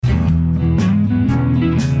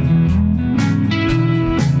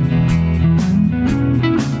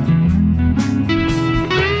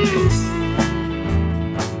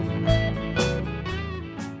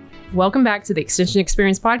Welcome back to the Extension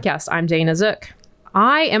Experience Podcast. I'm Dana Zook.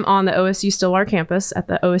 I am on the OSU Stillwater campus at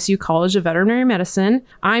the OSU College of Veterinary Medicine.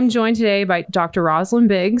 I'm joined today by Dr. Rosalind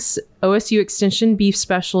Biggs, OSU Extension Beef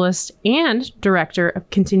Specialist and Director of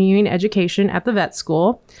Continuing Education at the vet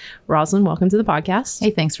school. Rosalind, welcome to the podcast. Hey,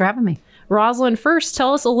 thanks for having me. Rosalind, first,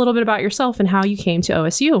 tell us a little bit about yourself and how you came to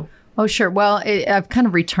OSU. Oh, sure. Well, I've kind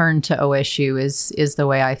of returned to OSU is the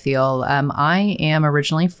way I feel. I am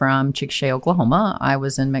originally from Chickasha, Oklahoma. I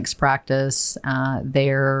was in mixed practice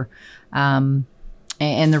there. And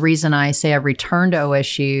the reason I say I've returned to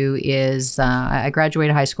OSU is I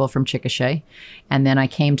graduated high school from Chickasha, and then I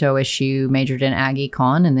came to OSU, majored in Ag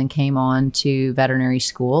Econ, and then came on to veterinary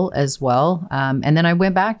school as well. And then I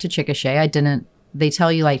went back to Chickasha. They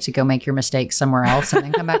tell you like to go make your mistakes somewhere else and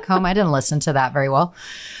then come back home. I didn't listen to that very well.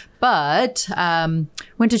 But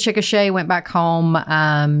went to Chickasha, went back home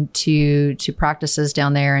to practices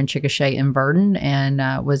down there in Chickasha and Verdon,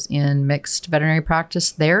 and was in mixed veterinary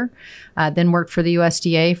practice there. Then worked for the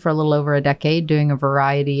USDA for a little over a decade, doing a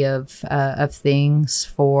variety of things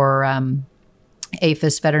for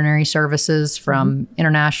APHIS veterinary services, from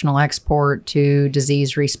international export to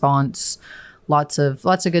disease response. Lots of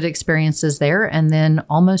good experiences there. And then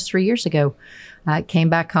almost 3 years ago, came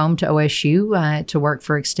back home to OSU to work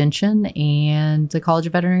for Extension and the College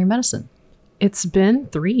of Veterinary Medicine. It's been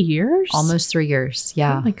 3 years? Almost 3 years,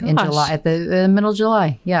 yeah. Oh my gosh. In July, at the middle of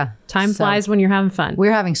July, yeah. Time flies when you're having fun.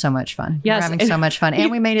 We're having so much fun. Yes. We're having so much fun. And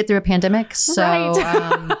we made it through a pandemic. So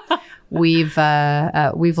Right.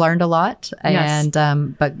 we've learned a lot, Yes.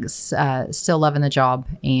 and but still loving the job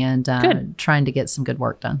and trying to get some good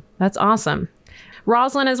work done. That's awesome.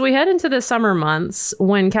 Rosalind, as we head into the summer months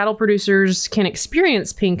when cattle producers can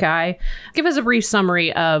experience pink eye, give us a brief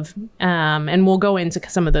summary of, and we'll go into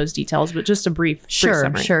some of those details, but just a brief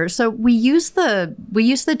summary. Sure. So we use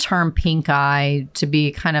the term pink eye to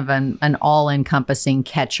be kind of an all-encompassing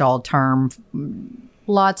catch-all term.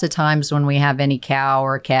 Lots of times when we have any cow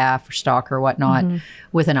or calf or stock or whatnot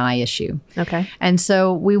with an eye issue. Okay. And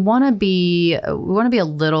so we want to be a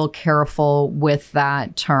little careful with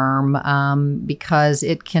that term because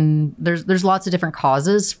there's lots of different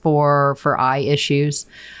causes for eye issues.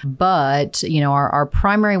 But, our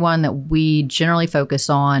primary one that we generally focus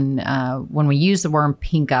on when we use the word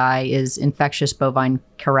pink eye is infectious bovine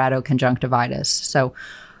keratoconjunctivitis. So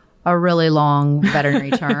a really long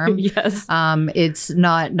veterinary term. Yes. It's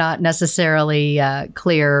not necessarily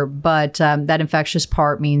clear, but that infectious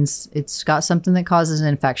part means it's got something that causes an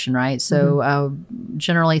infection, right? So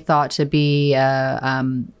generally thought to be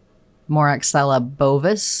Moraxella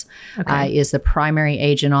bovis is the primary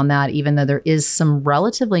agent on that, even though there is some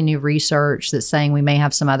relatively new research that's saying we may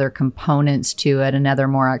have some other components to it, another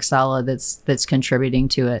Moraxella that's contributing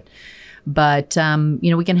to it. But,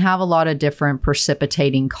 we can have a lot of different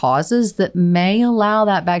precipitating causes that may allow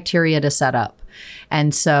that bacteria to set up.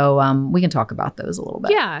 And so we can talk about those a little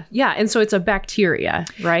bit. Yeah. And so it's a bacteria,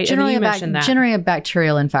 right? Generally, that. Generally a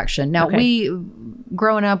bacterial infection. Now,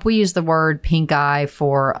 growing up, we use the word pink eye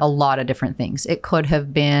for a lot of different things. It could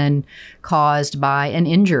have been caused by an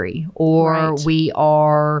injury, or we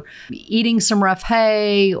are eating some rough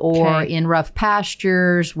hay, or in rough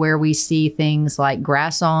pastures where we see things like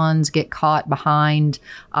grass-awns get caught behind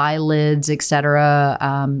eyelids,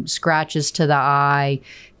 etc., scratches to the eye,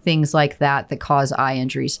 things like that cause eye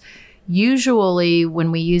injuries. Usually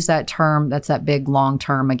when we use that term, that's that big long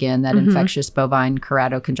term again, that infectious bovine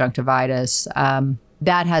keratoconjunctivitis,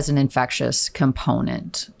 that has an infectious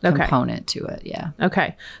component to it. Yeah.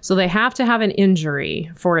 Okay. So they have to have an injury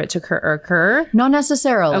for it to occur? Not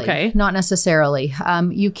necessarily. Okay. Not necessarily.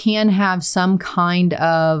 You can have some kind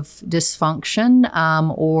of dysfunction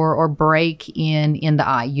or break in the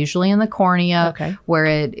eye, usually in the cornea, where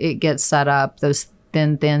it gets set up, those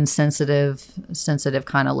thin, sensitive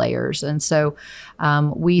kind of layers. And so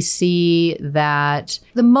we see that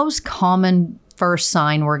the most common first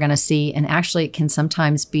sign we're going to see, and actually it can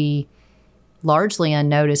sometimes be largely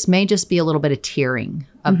unnoticed, may just be a little bit of tearing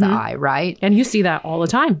of the eye, right? And you see that all the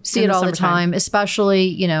time. See it all the time,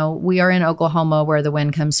 especially, we are in Oklahoma where the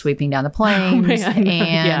wind comes sweeping down the plains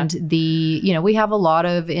and we have a lot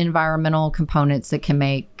of environmental components that can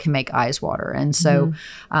make eyes water. And so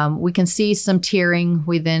we can see some tearing.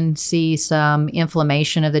 We then see some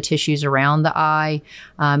inflammation of the tissues around the eye.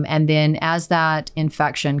 And then as that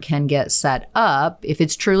infection can get set up, if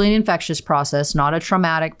it's truly an infectious process, not a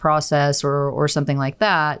traumatic process or something like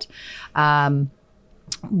that,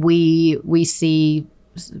 we see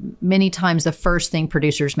many times the first thing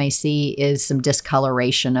producers may see is some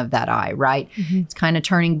discoloration of that eye, right? It's kind of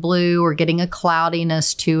turning blue or getting a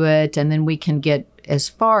cloudiness to it. And then we can get as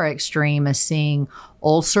far extreme as seeing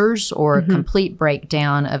ulcers or a complete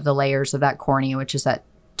breakdown of the layers of that cornea, which is that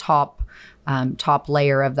top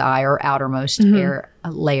layer of the eye, or outermost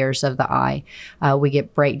layers of the eye. We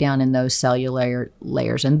get breakdown in those cellular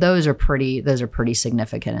layers, and those are pretty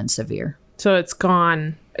significant and severe. So it's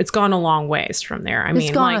gone a long ways from there. I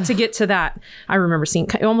mean, like to get to that, I remember seeing,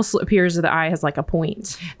 it almost appears that the eye has like a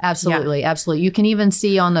point. Absolutely. Yeah. Absolutely. You can even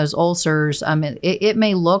see on those ulcers, it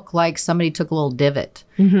may look like somebody took a little divot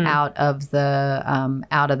out of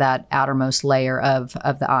that outermost layer of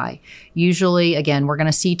the eye. Usually, again, we're going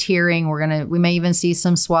to see tearing. We may even see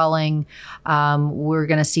some swelling. We're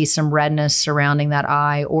going to see some redness surrounding that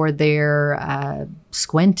eye, or they're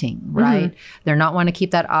squinting, right? They're not wanting to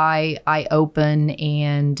keep that eye open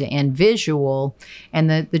and visual. And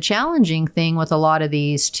the challenging thing with a lot of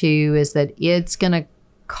these too is that it's going to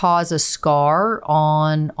cause a scar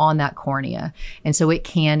on that cornea, and so it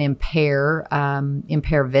can impair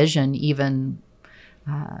vision even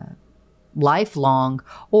lifelong,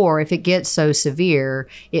 or if it gets so severe,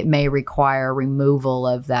 it may require removal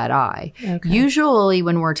of that eye. Okay. Usually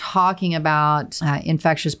when we're talking about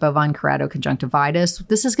infectious bovine keratoconjunctivitis,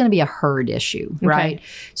 this is going to be a herd issue, right?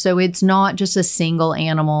 So it's not just a single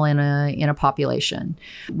animal in a population.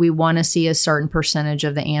 We want to see a certain percentage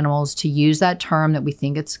of the animals, to use that term, that we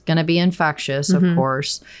think it's going to be infectious. Of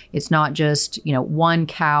course, it's not just, one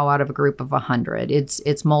cow out of a group of 100.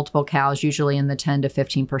 It's multiple cows, usually in the 10 to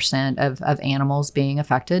 15% of animals being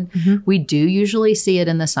affected. We do usually see it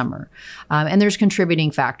in the summer. And there's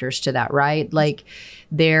contributing factors to that, right? Like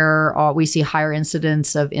we see higher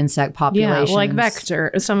incidence of insect populations. Yeah,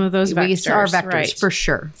 like some of those vectors. Are vectors,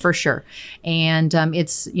 right. for sure. And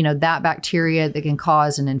it's, that bacteria that can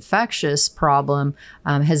cause an infectious problem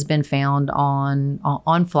has been found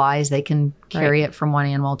on flies. They can carry it from one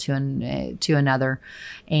animal to another.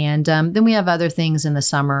 And then we have other things in the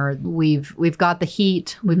summer. We've got the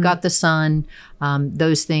heat, we've got the sun.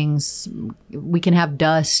 Those things, we can have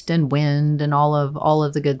dust and wind and all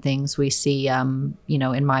of the good things we see.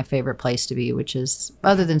 In my favorite place to be, which is,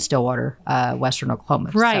 other than Stillwater, Western Oklahoma.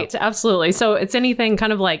 Right, absolutely. So it's anything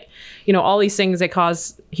kind of like, all these things that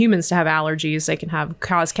cause humans to have allergies. They can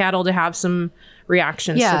cause cattle to have some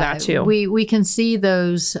reactions to that too. We can see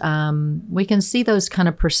those. We can see those kind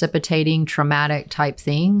of precipitating traumatic type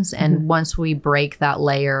things, and once we break that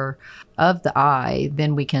layer of the eye,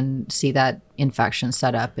 then we can see that infection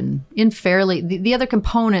set up. And the other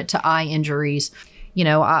component to eye injuries,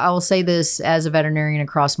 I will say this as a veterinarian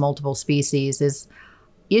across multiple species, is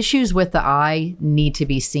issues with the eye need to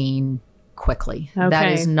be seen quickly. Okay. That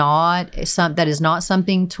is not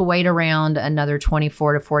something to wait around another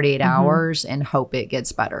 24 to 48 hours and hope it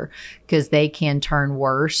gets better, because they can turn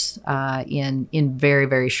worse in very,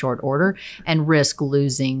 very short order and risk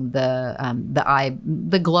losing the eye,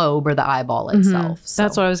 the globe, or the eyeball itself. So,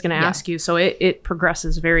 that's what I was going to ask you. So it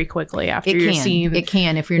progresses very quickly after you're seeing. It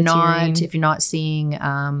can if you're not seeing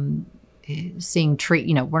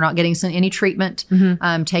we're not getting any treatment,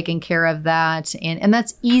 taking care of that. And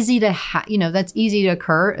that's easy to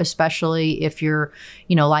occur, especially if you're,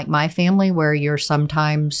 like my family, where you're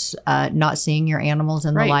sometimes not seeing your animals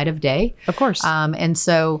in the light of day. Of course. And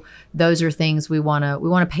so those are things we want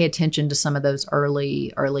to pay attention to, some of those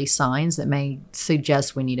early signs that may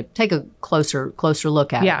suggest we need to take a closer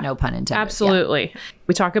look at it. No pun intended. Absolutely. Yeah.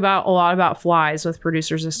 We talk a lot about flies with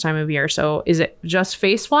producers this time of year. So is it just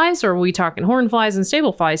face flies, or are we talking horn flies and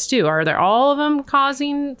stable flies too? Are there all of them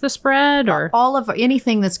causing the spread, or all of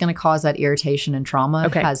anything that's going to cause that irritation and trauma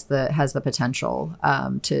has the potential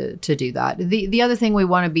to do that. The other thing we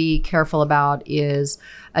want to be careful about is,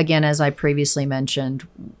 again, as I previously mentioned,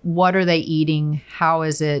 what are they eating? How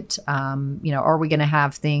is it? Are we going to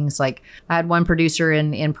have things like, I had one producer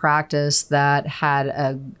in practice that had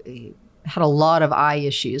a lot of eye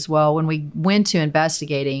issues. Well, when we went to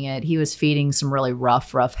investigating it, he was feeding some really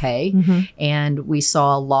rough hay, and we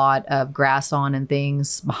saw a lot of grass on and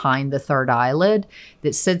things behind the third eyelid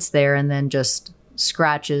that sits there and then just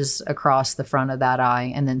scratches across the front of that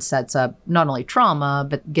eye, and then sets up not only trauma,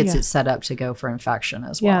 but gets it set up to go for infection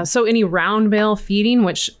as well. Yeah. So any round bale feeding,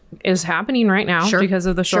 which is happening right now because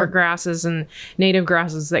of the short grasses and native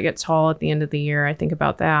grasses that get tall at the end of the year. I think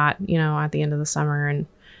about that, at the end of the summer and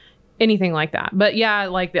anything like that. But yeah,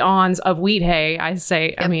 like the awns of wheat hay, I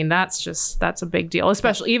say, I mean, that's a big deal,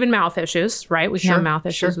 especially even mouth issues, right? We can have mouth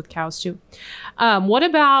issues with cows too. What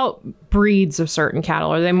about breeds of certain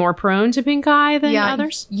cattle? Are they more prone to pink eye than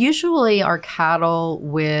others? Usually our cattle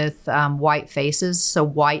with white faces, so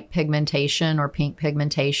white pigmentation or pink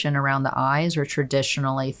pigmentation around the eyes, are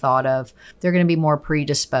traditionally thought of, they're going to be more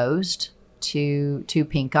predisposed to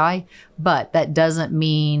pink eye, but that doesn't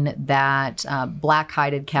mean that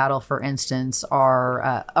black-hided cattle, for instance,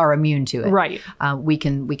 are immune to it. Right. We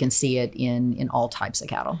can see it in all types of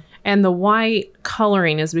cattle. And the white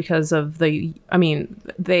coloring is because of they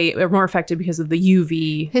are more affected because of the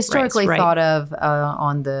UV. Historically rays, right? thought of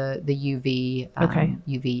on the UV Okay.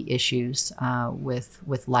 UV issues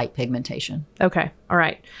with light pigmentation. Okay. All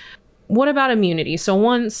right. What about immunity? So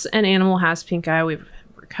once an animal has pink eye, we've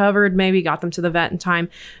recovered, maybe got them to the vet in time.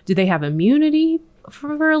 Do they have immunity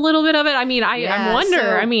for a little bit of it? I mean, I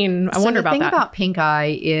wonder. I wonder about that. The thing about pink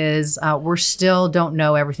eye is we still don't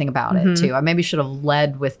know everything about it too. I maybe should have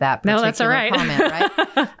led with that particular that's all right. comment,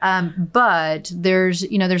 right? But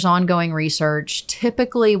there's ongoing research.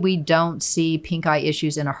 Typically, we don't see pink eye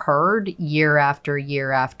issues in a herd year after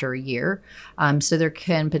year after year. So there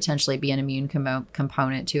can potentially be an immune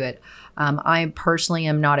component to it. I personally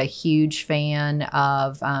am not a huge fan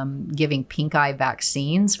of giving pink eye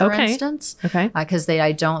vaccines, for instance, because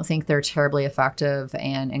I don't think they're terribly effective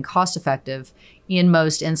and cost effective in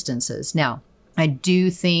most instances. Now, I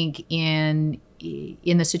do think in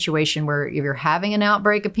the situation where if you're having an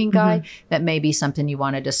outbreak of pink eye, that may be something you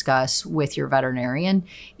want to discuss with your veterinarian.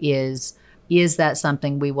 Is that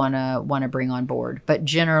something we want to bring on board? But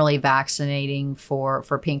generally, vaccinating for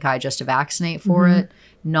pink eye just to vaccinate for it,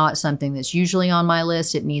 not something that's usually on my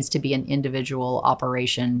list. It needs to be an individual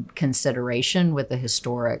operation consideration with the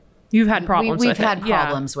historic. You've had problems with it. We've had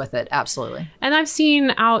problems with it, absolutely. And I've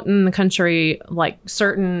seen out in the country, like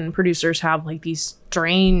certain producers have like these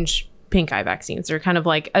strange pink eye vaccines. They're kind of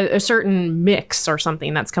like a certain mix or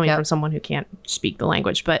something that's coming from someone who can't speak the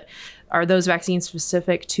language. But are those vaccines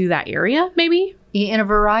specific to that area, maybe? In a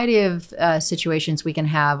variety of situations, we can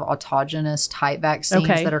have autogenous type vaccines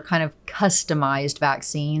that are kind of customized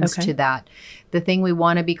vaccines to that. The thing we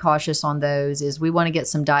want to be cautious on those is we want to get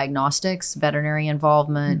some diagnostics, veterinary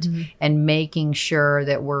involvement, and making sure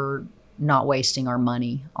that we're not wasting our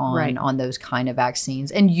money on those kind of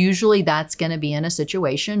vaccines. And usually that's going to be in a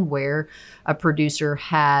situation where a producer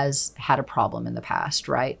has had a problem in the past,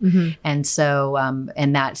 right? And so,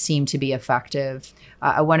 and that seemed to be effective.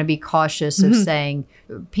 I want to be cautious of saying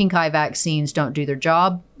pink eye vaccines don't do their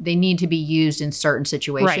job. They need to be used in certain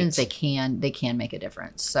situations. They can make a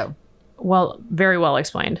difference. So. Well, very well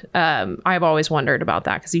explained. I've always wondered about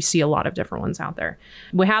that because you see a lot of different ones out there.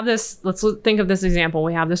 We have this, let's think of this example.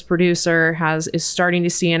 We have this producer is starting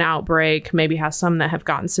to see an outbreak, maybe has some that have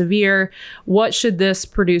gotten severe. What should this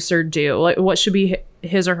producer do? Like, what should be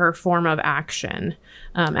his or her form of action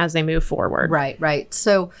as they move forward? Right.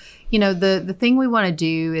 So, the thing we want to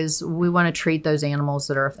do is we want to treat those animals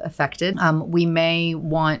that are affected. We may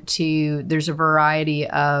want to, there's a variety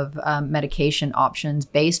of medication options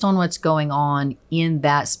based on what's going on in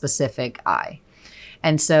that specific eye.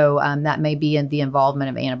 And so that may be in the involvement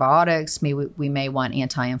of antibiotics. We may want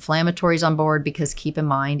anti-inflammatories on board because keep in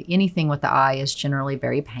mind, anything with the eye is generally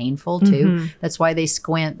very painful too. That's why they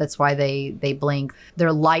squint. That's why they blink.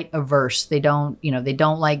 They're light averse. They don't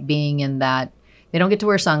like being in that. They don't get to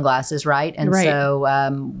wear sunglasses, right? And so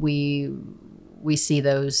we see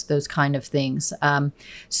those kind of things.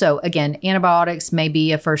 So again, antibiotics may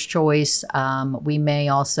be a first choice. We may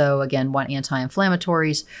also, again, want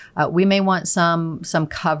anti-inflammatories. We may want some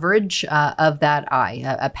coverage of that eye.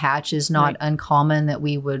 A patch is not uncommon that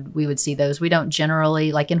we would see those. We don't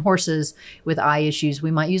generally, like in horses with eye issues, we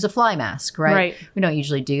might use a fly mask, right? We don't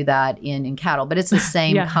usually do that in cattle, but it's the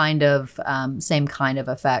same kind of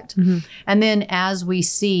effect. And then as we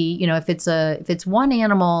see, if it's one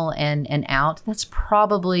animal and out, that's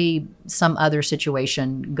probably some other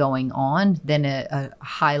situation going on than a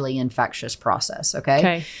highly infectious process.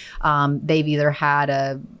 Okay. They've either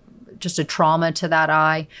had just a trauma to that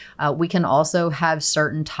eye. We can also have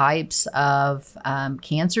certain types of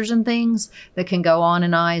cancers and things that can go on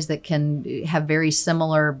in eyes that can have very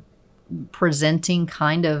similar presenting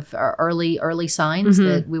kind of early signs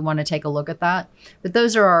that we want to take a look at that. But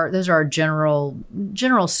those are our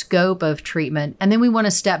general scope of treatment. And then we want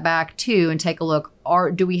to step back too and take a look,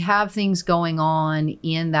 do we have things going on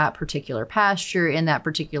in that particular pasture, in that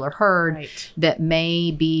particular herd that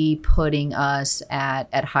may be putting us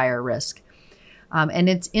at higher risk? And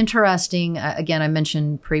it's interesting, again, I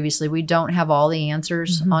mentioned previously, we don't have all the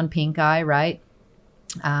answers on pink eye, right?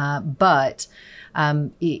 But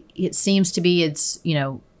it seems to be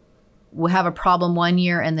we'll have a problem one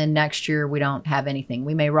year and then next year we don't have anything.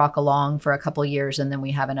 We may rock along for a couple of years and then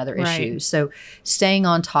we have another issue. So staying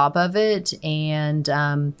on top of it and,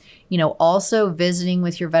 also visiting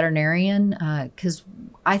with your veterinarian, because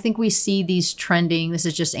I think we see these trending, this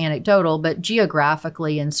is just anecdotal, but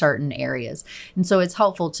geographically in certain areas. And so it's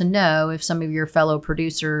helpful to know if some of your fellow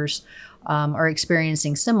producers are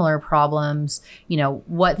experiencing similar problems,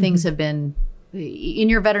 what things have been in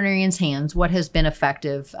your veterinarian's hands, what has been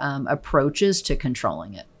effective approaches to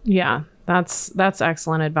controlling it. Yeah, that's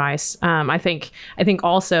excellent advice. I think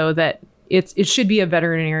also that it should be a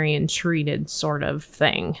veterinarian treated sort of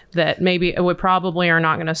thing, that maybe we probably are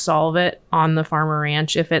not going to solve it on the farm or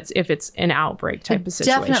ranch if it's an outbreak type of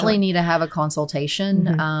situation. Definitely need to have a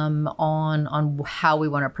consultation on how we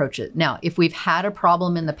want to approach it. Now, if we've had a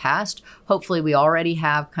problem in the past, hopefully we already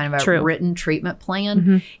have kind of a written treatment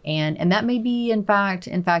plan, and that may be in fact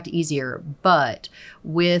easier. But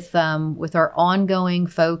with our ongoing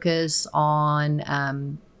focus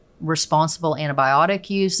on responsible antibiotic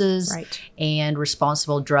uses and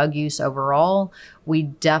responsible drug use overall, we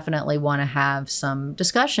definitely want to have some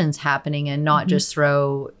discussions happening and not just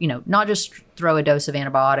throw a dose of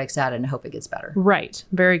antibiotics at it and hope it gets better. Right.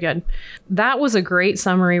 Very good. That was a great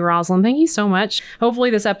summary, Rosalind. Thank you so much.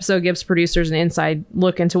 Hopefully this episode gives producers an inside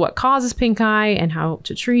look into what causes pink eye and how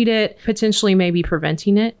to treat it, potentially maybe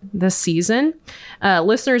preventing it this season.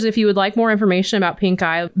 Listeners, if you would like more information about pink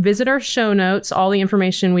eye, visit our show notes. All the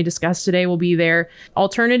information we discussed today will be there.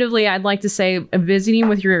 Alternatively, I'd like to say visiting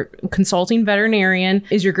with your consulting veterinarian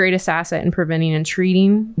is your greatest asset in preventing and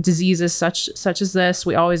treating diseases such as this.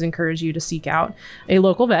 We always encourage you to seek out a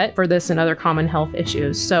local vet for this and other common health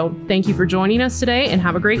issues. So thank you for joining us today and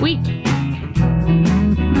have a great week.